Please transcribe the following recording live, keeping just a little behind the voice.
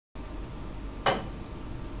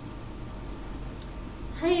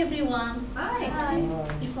Hi everyone. Hi. Hi.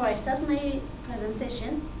 Before I start my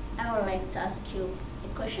presentation, I would like to ask you a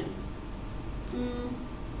question.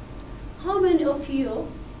 How many of you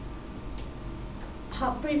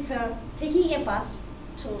have preferred taking a bus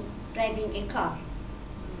to driving a car?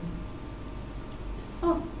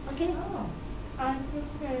 Oh, okay. Oh. I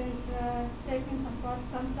prefer taking a bus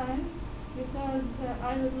sometimes because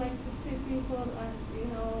I would like to see people and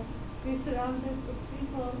be surrounded with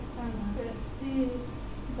people and see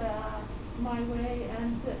my way,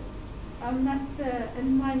 and I'm not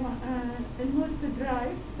in my in mood to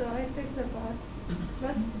drive, so I take the bus.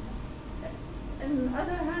 But on the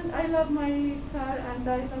other hand, I love my car and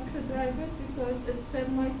I love to drive it because it saves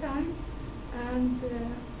my time and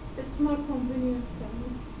it's more convenient for me.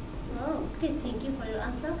 Oh, okay. Thank you for your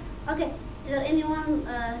answer. Okay. Is there anyone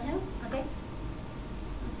here? Okay.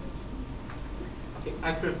 Okay,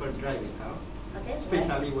 I prefer driving car, Okay.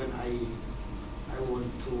 especially when I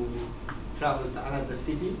want to travel to another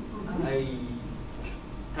city.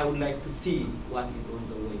 I would like to see what is on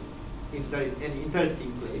the way. If there is any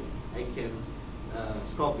interesting place, I can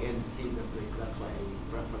stop and see the place. That's why I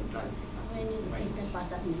prefer driving car. When you take the Right. bus,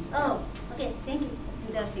 that means. Oh, okay. Thank you. That's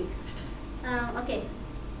interesting. Okay.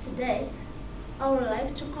 Today, I would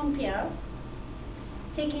like to compare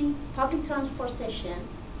taking public transportation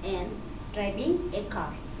and driving a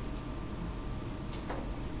car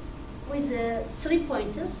with 3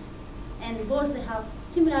 pointers, and both have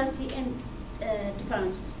similarity and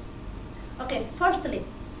differences. Okay, firstly,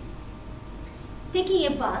 taking a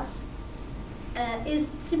bus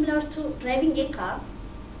is similar to driving a car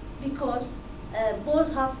because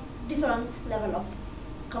both have different level of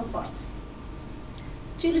comfort.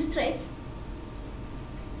 To illustrate,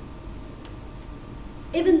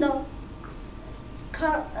 even though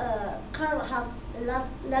car have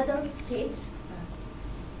leather seats,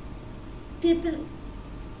 people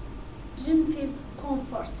didn't feel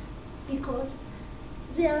comfort because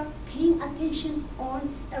they are paying attention on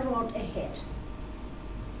a road ahead.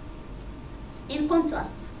 In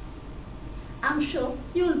contrast, I'm sure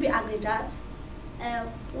you will be agree that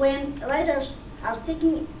when riders are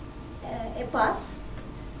taking a bus,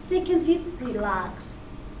 they can feel relaxed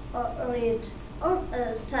or read or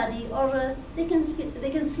study, or they can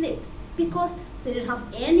sleep because they don't have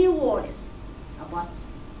any worries about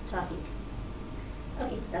traffic.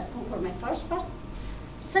 Okay, that's all for my first part.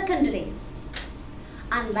 Secondly,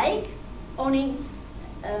 unlike owning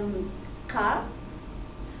car,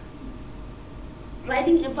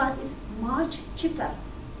 riding a bus is much cheaper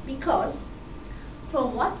because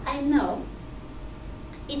from what I know,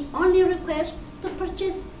 it only requires to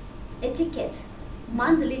purchase a ticket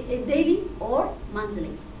monthly, daily or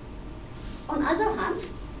monthly. On the other hand,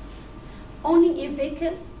 owning a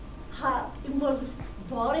vehicle involves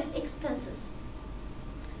various expenses.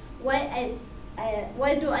 Why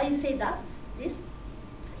do I say that? This?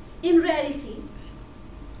 In reality,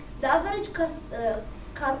 the average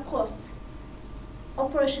car cost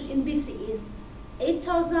operation in BC is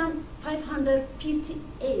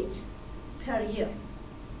 8,558 per year.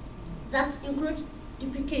 That includes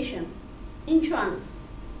depreciation, insurance,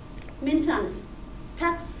 maintenance,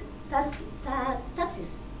 taxes,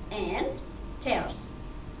 and tires.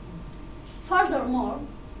 Furthermore,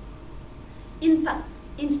 in fact,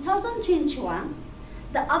 in 2021,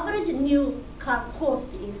 the average new car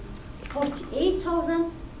cost is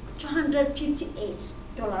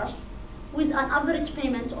 $48,258 with an average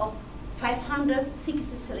payment of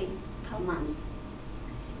 $563 per month.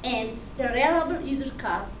 And the reliable used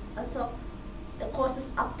car also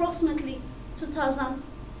costs approximately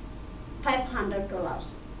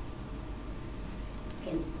 $2,500.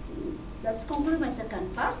 Okay, let's conclude my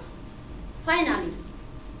second part. Finally,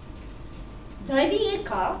 driving a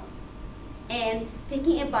car and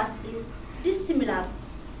taking a bus is dissimilar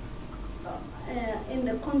in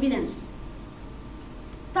the convenience.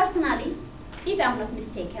 Personally, if I'm not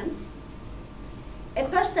mistaken, a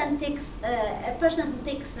person who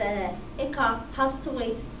takes a car has to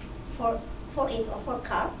wait for it or for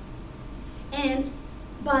car, and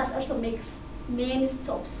bus also makes many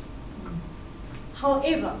stops.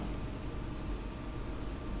 However,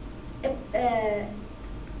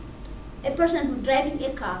 a person who driving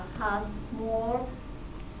a car has more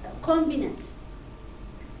convenience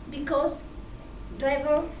because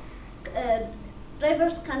drivers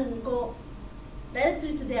can go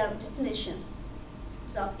directly to their destination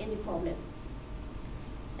without any problem.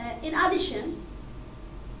 In addition,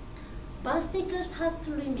 bus takers has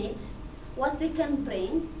to limit what they can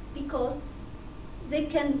bring because they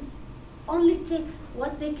can only take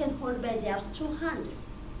what they can hold by their two hands.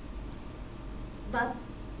 But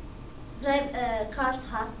cars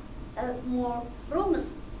has more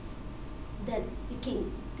rooms, then you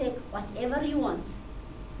can take whatever you want.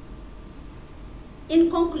 In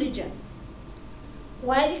conclusion,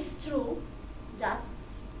 while it's true that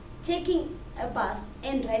taking a bus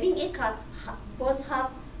and driving a car both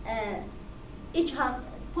have each have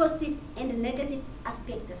positive and negative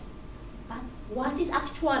aspects, but what is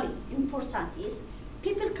actually important is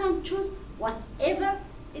people can choose whatever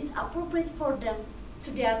is appropriate for them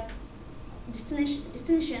to their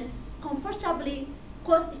destination comfortably,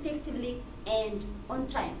 cost effectively, and on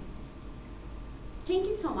time. Thank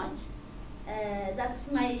you so much.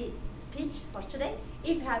 That's my speech for today.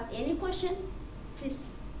 If you have any question,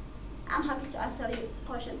 please, I'm happy to answer your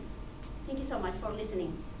question. Thank you so much for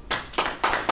listening.